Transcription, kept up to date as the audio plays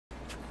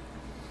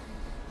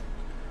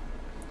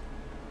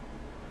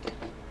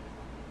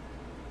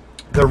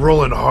They're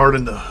rolling hard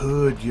in the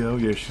hood, yo.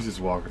 Yeah, she's just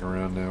walking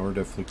around now. We're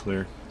definitely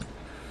clear.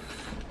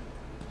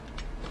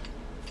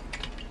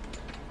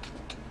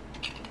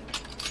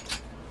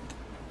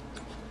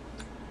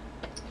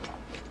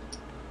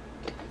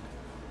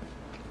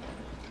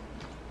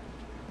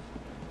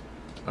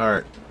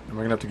 Alright. Am I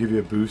going to have to give you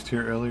a boost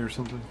here, Ellie, or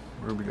something?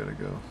 Where we got to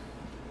go?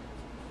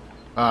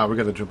 Ah, we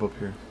got to jump up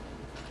here.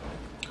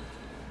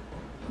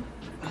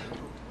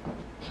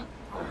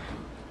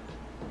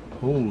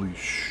 Holy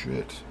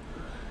shit.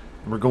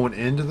 And we're going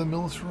into the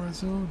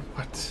militarized zone?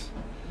 What?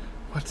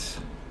 What?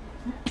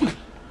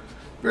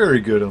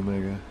 Very good,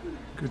 Omega.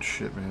 Good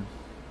shit, man.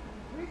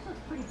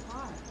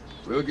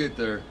 We'll get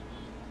there.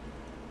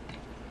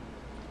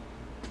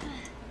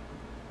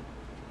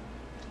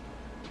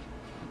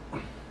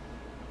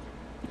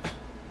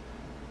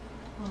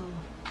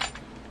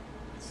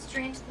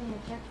 Strange thing you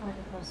can't find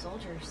with most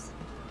soldiers.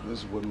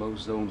 This is what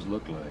most zones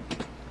look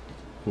like.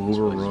 Overrun. This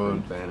place has been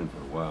abandoned for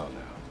a while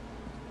now.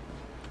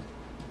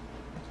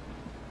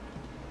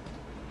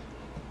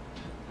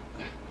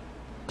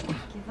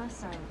 Give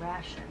us our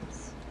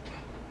rations.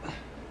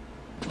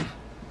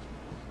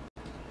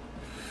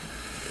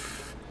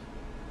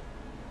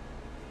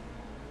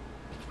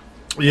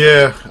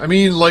 Yeah, I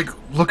mean, like,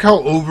 look how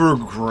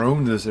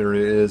overgrown this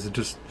area is. It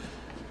just,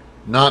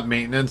 not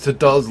maintenance. It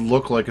does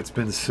look like it's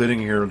been sitting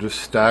here just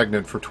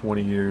stagnant for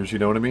 20 years, you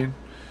know what I mean?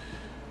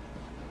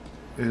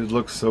 It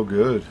looks so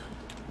good.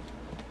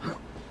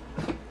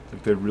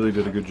 Like they really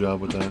did a good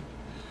job with that.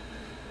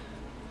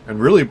 And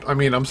really, I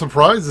mean, I'm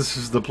surprised this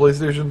is the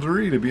PlayStation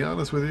 3, to be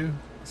honest with you.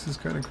 This is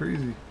kind of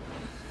crazy.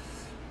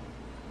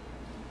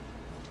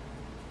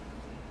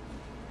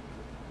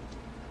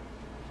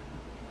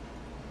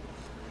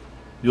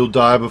 You'll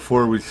die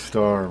before we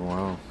starve.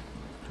 Wow.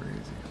 Crazy.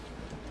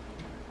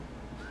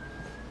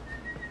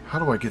 How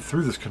do I get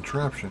through this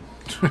contraption?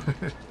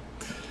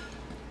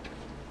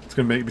 It's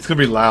gonna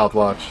be loud,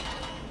 watch.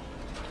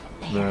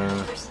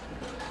 Nah.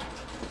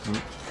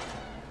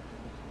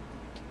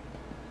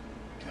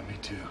 Yeah, me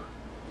too.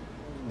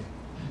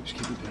 Just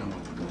keep it down while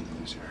we're going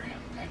through this area,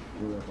 okay?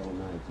 We're up all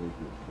night taking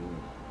it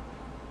forward.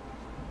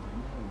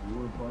 You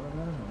were part of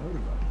that? I heard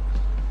about it.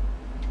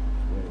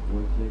 Yeah,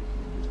 1-6.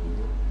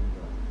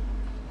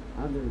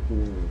 I've never seen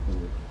anyone from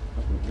this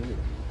up in Canada. It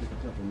took a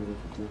couple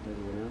minutes to sniff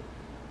everyone out.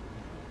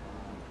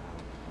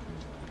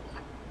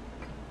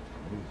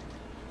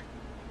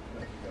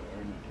 That's gotta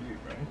earn the keep,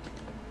 right?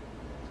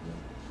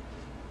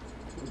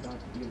 We're about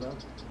to give up.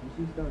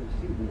 She started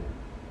shooting at him.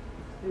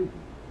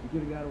 Stupid. You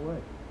could have got away.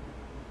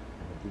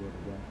 I hope you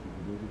ever got to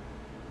the business.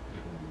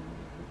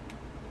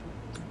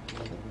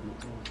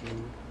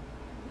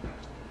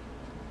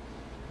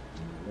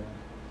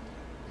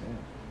 Yeah.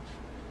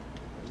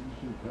 You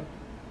shoot up.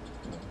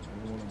 I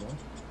don't want to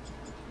watch.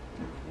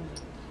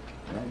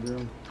 That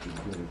girl is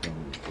good at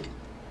telling the truth.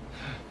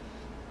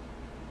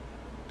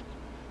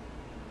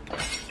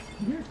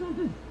 You hear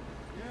something?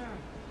 Yeah.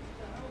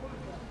 How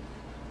was that?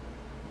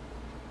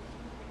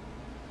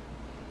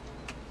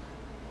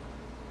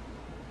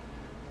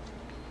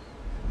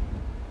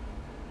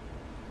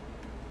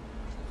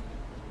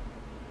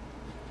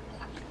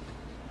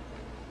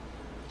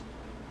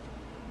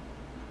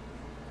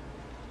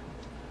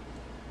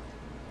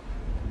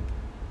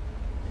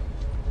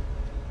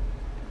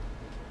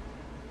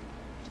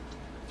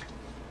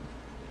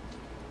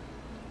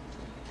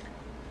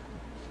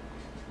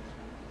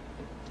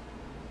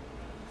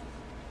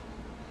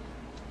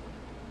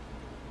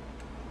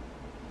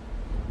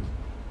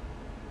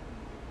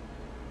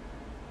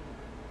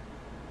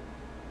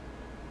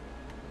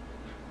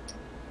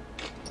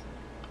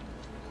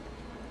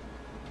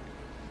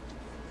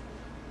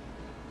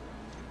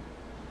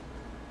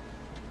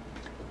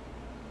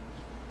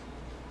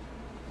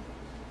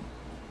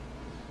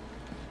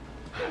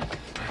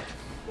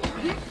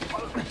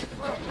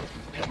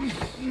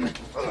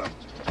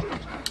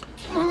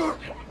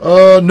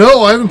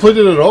 No, I haven't played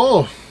it at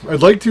all.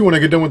 I'd like to when I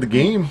get done with the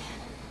game.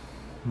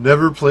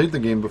 Never played the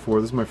game before.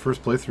 This is my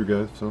first playthrough,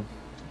 guys, so.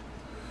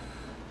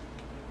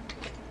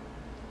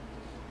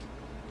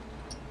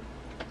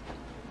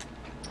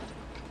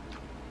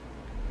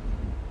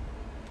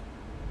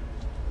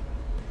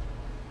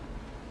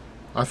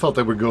 I thought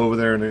they would go over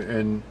there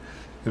and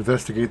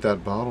investigate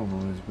that bottle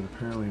noise, but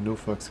apparently no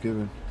fucks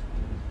given.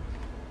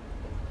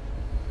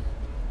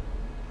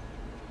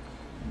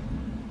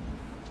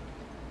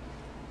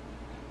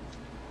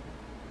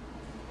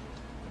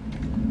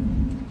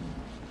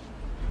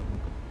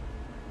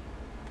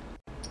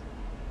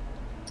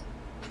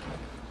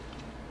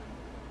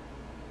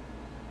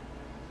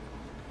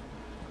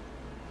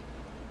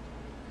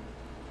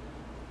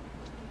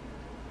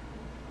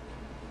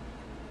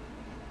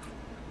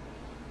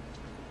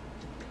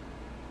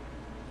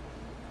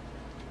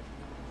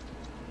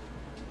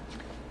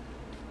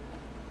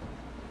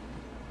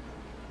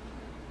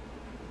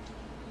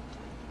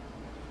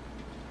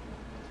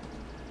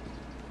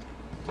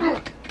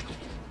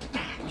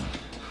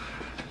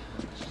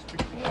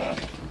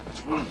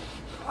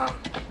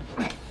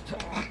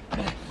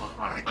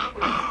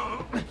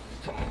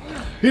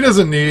 He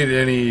doesn't need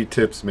any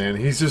tips, man.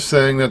 He's just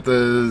saying that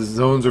the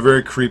zones are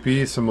very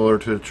creepy, similar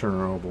to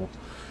Chernobyl.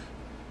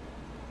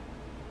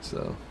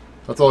 So,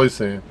 that's all he's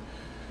saying.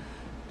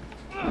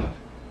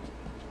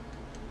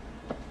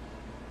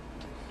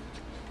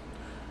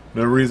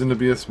 No reason to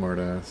be a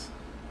smartass.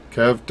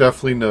 Kev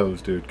definitely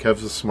knows, dude.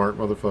 Kev's a smart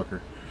motherfucker.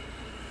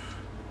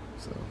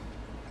 So,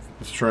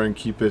 let's try and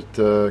keep it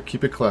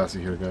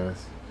classy here,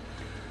 guys.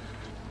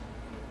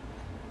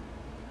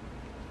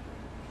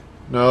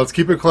 No, let's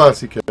keep it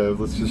classy, Kev.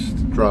 Let's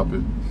just drop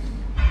it.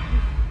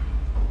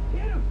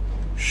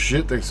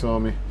 Shit, they saw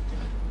me.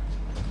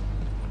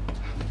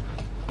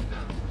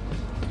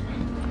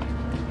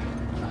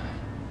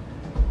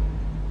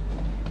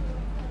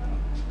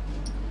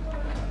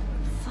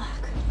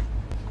 Fuck.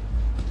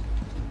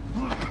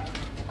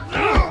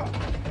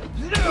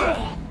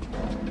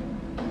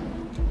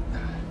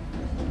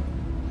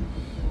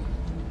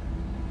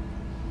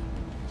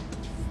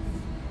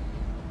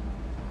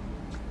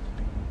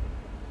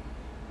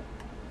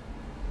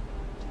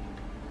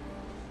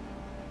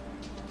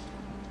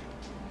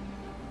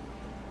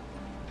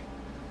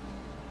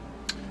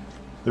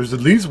 There's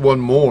at least one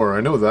more.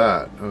 I know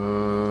that.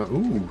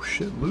 Ooh,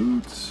 shit,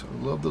 loots.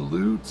 I love the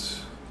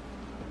loots.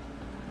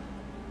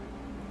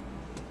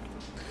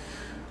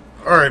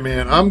 Alright,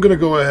 man. I'm going to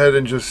go ahead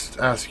and just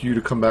ask you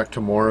to come back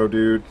tomorrow,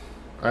 dude.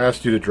 I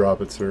asked you to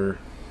drop it, sir.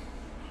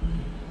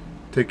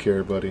 Take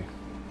care, buddy.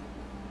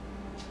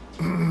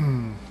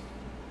 It's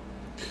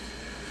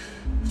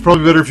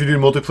probably better if you do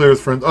multiplayer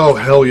with friends. Oh,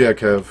 hell yeah,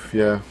 Kev.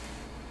 Yeah.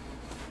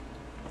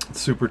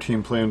 Super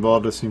team play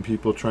involved. I've seen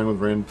people trying with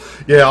random.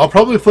 Yeah, I'll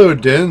probably play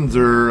with Dens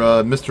or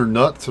Mr.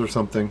 Nuts or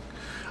something.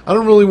 I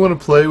don't really want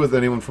to play with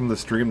anyone from the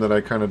stream that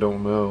I kind of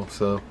don't know.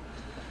 So,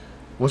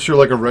 unless you're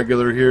like a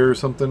regular here or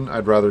something,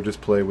 I'd rather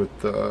just play with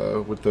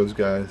those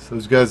guys.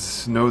 Those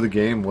guys know the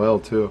game well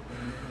too.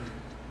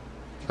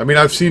 I mean,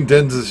 I've seen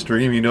Dens'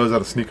 stream. He knows how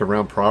to sneak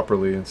around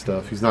properly and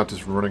stuff. He's not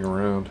just running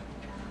around.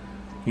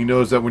 He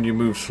knows that when you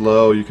move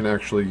slow, you can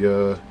actually.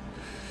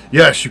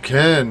 Yes, you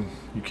can.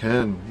 You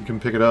can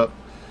pick it up.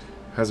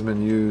 Hasn't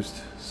been used,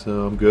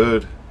 so I'm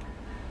good.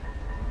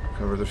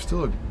 Cover. There's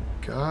still a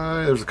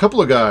guy. There's a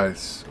couple of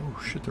guys.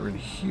 Oh shit, they're in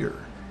here.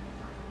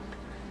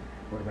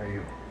 What about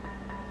you?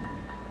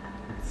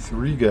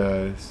 3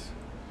 guys.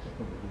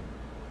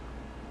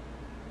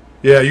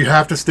 Yeah, you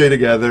have to stay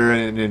together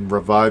and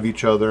revive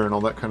each other and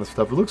all that kind of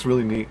stuff. It looks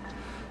really neat.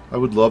 I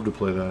would love to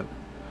play that.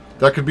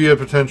 That could be a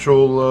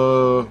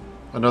potential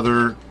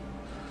another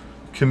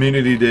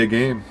community day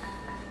game.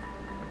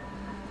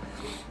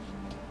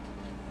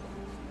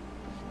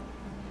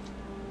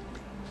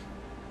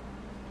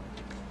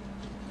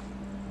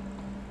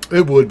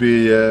 It would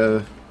be,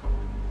 would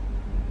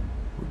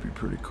be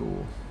pretty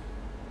cool.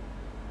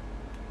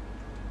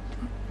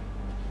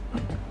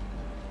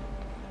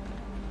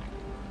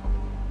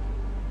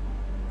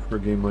 For a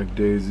game like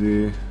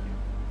DayZ,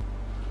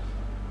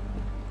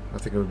 I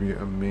think it would be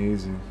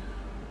amazing.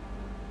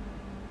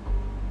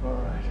 All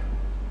right.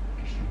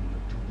 Guess you need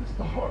to do this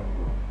the hard way.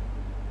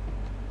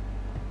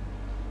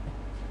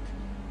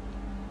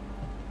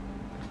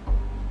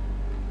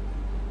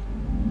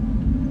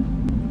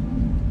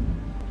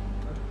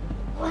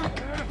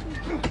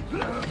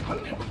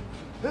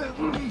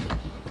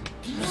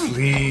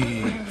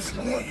 Sleep.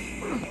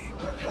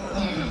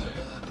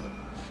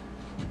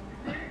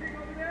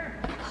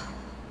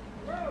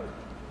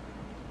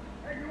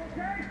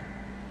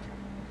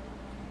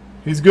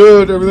 He's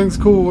good. Everything's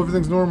cool.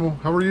 Everything's normal.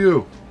 How are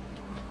you?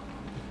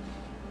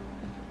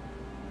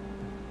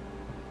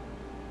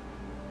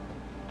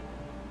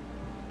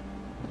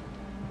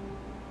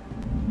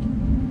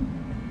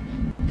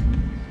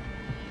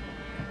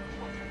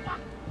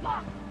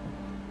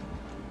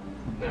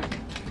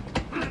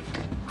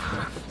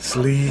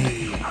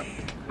 Sleep.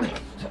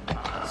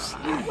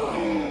 Sleep.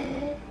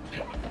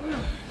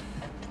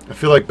 I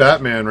feel like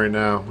Batman right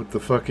now with the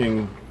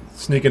fucking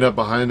sneaking up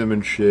behind him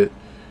and shit.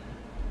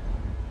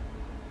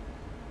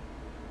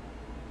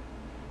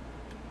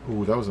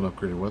 Ooh, that was an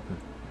upgraded weapon.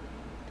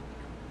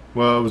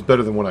 Well, it was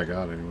better than what I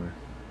got anyway.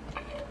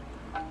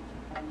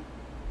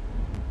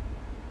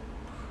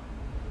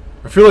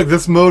 I feel like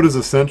this mode is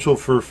essential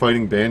for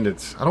fighting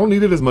bandits. I don't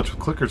need it as much with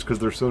clickers because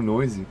they're so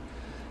noisy.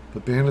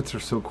 But bandits are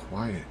so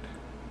quiet.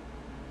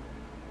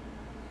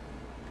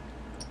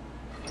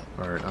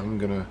 Alright, I'm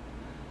gonna...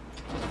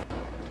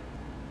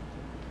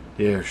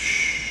 Yeah,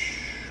 shh.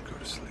 Go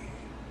to sleep.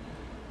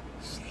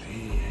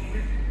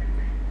 Sleep.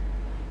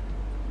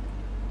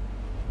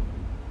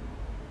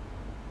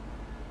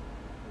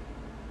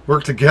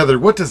 Work together.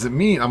 What does it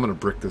mean? I'm gonna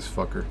brick this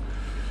fucker.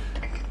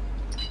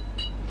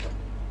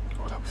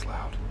 Oh, that was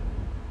loud.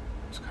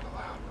 It's kind of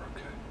loud. We're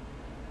okay.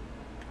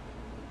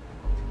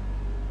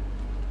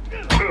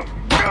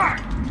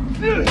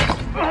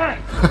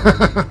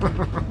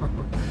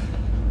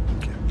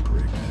 Get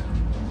bricked.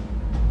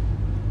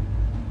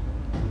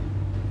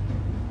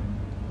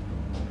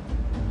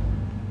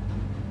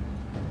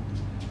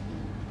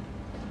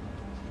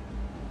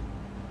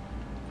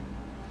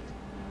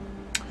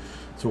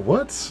 So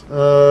what?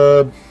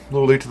 A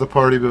little late to the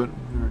party, but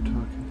we were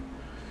talking.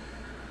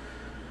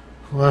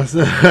 Last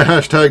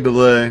hashtag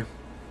delay.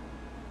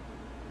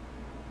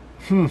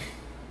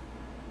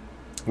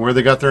 Where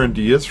they got their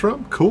ideas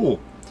from? Cool.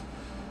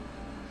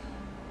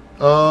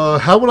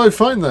 How would I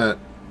find that?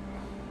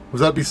 Would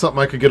that be something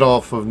I could get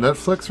off of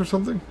Netflix or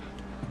something?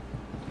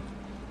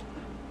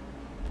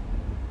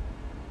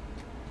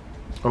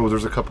 Oh,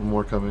 there's a couple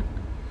more coming.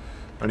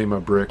 I need my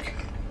brick.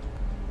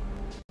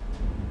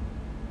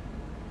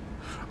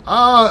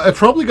 I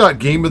probably got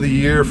Game of the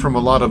Year from a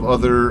lot of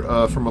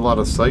other, from a lot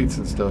of sites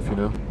and stuff, you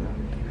know.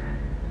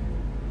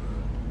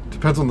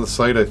 Depends on the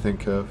site, I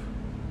think, Kev.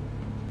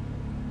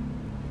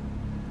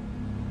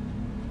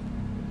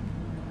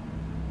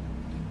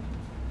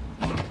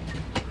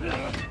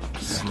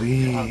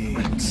 Sleep.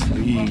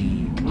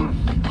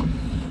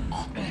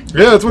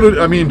 Yeah, that's what it,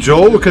 I mean,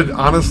 Joel could,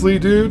 honestly,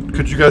 dude,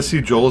 could you guys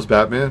see Joel as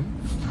Batman?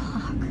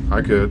 Fuck.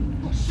 I could.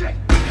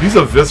 He's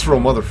a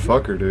visceral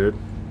motherfucker, dude.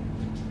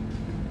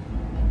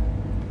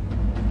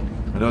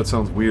 I know it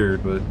sounds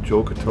weird, but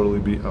Joel could totally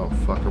be... Oh,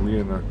 fuck, are we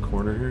in a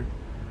corner here?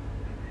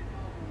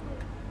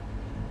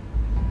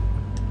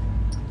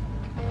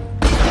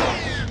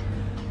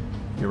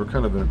 Yeah, we're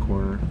kind of in a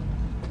corner.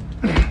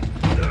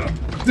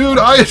 Dude,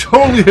 I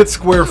totally hit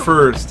square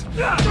first.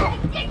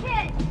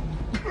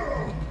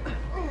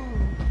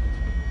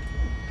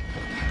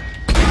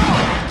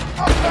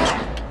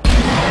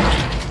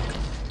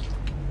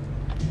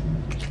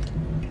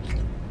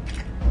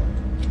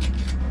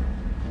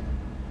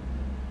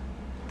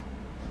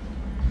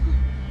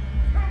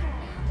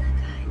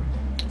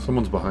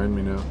 Someone's behind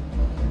me now.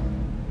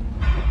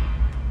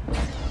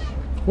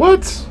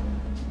 What?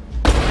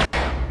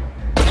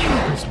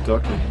 He's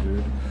ducking,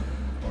 dude.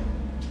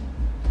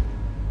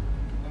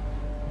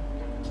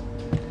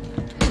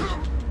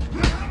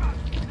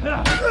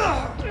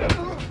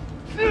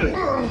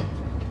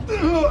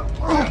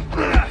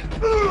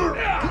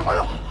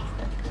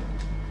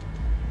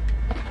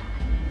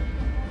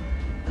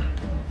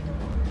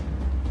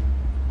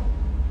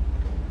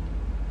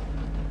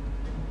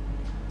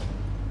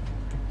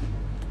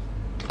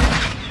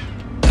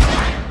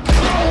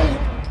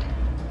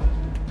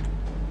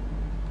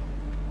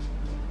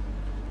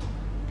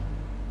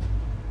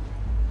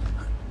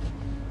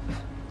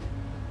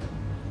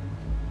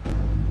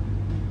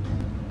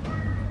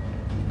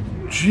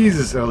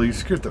 Jesus, Ellie, you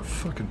scared the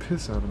fucking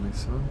piss out of me,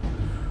 son.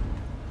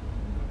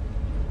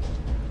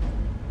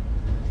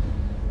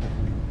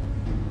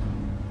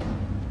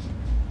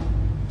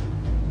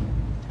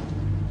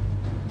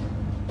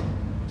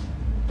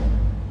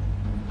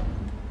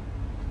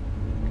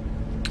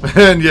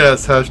 And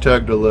yes,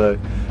 hashtag delay.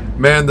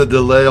 Man, the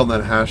delay on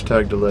that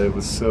hashtag delay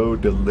was so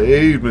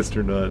delayed,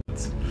 Mr.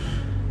 Nuts.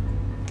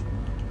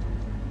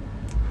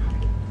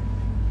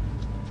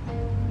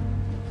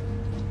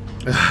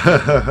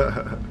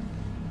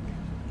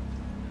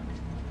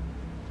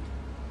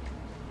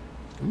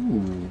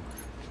 Ooh.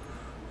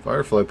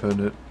 Firefly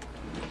pendant.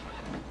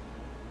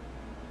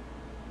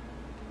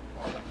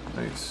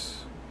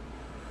 Nice.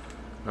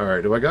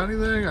 Alright, do I got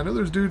anything? I know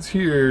there's dudes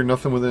here,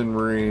 nothing within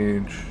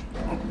range.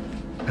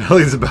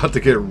 Ellie's about to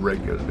get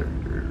regular.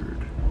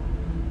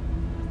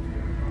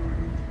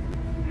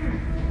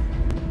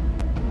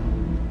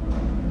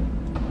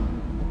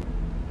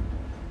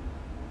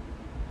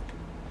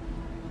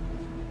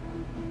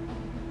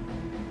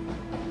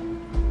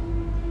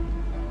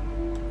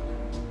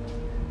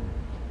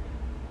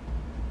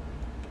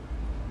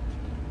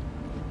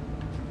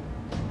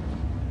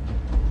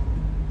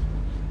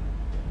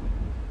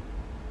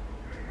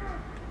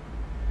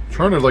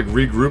 Trying to like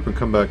regroup and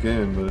come back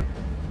in, but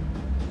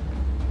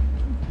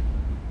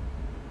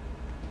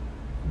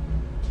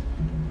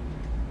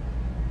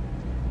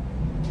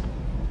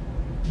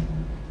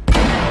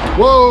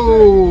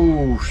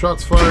whoa!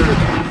 Shots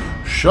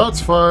fired!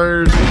 Shots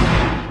fired!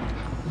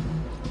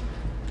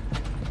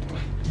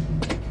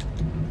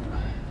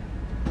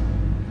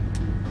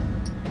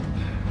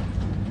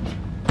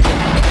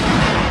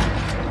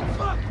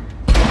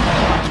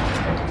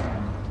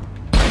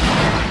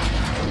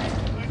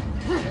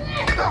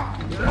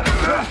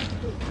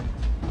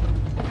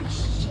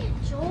 Shit,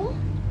 Joel.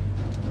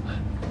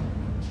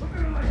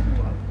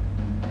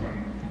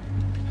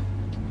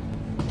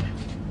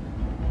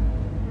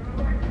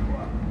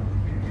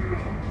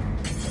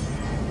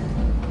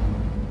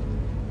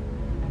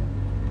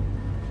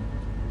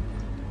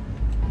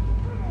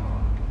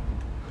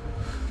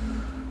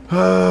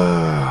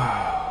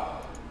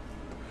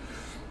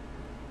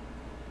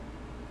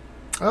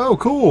 Oh,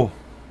 cool.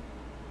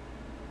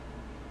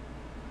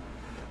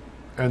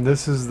 And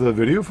this is the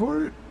video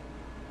for it?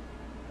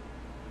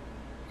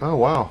 Oh,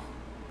 wow.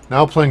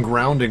 Now playing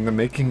Grounding, the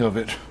making of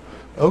it.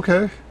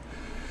 Okay.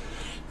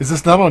 Is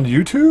this not on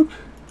YouTube?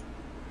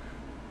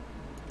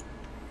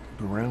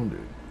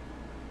 Grounded.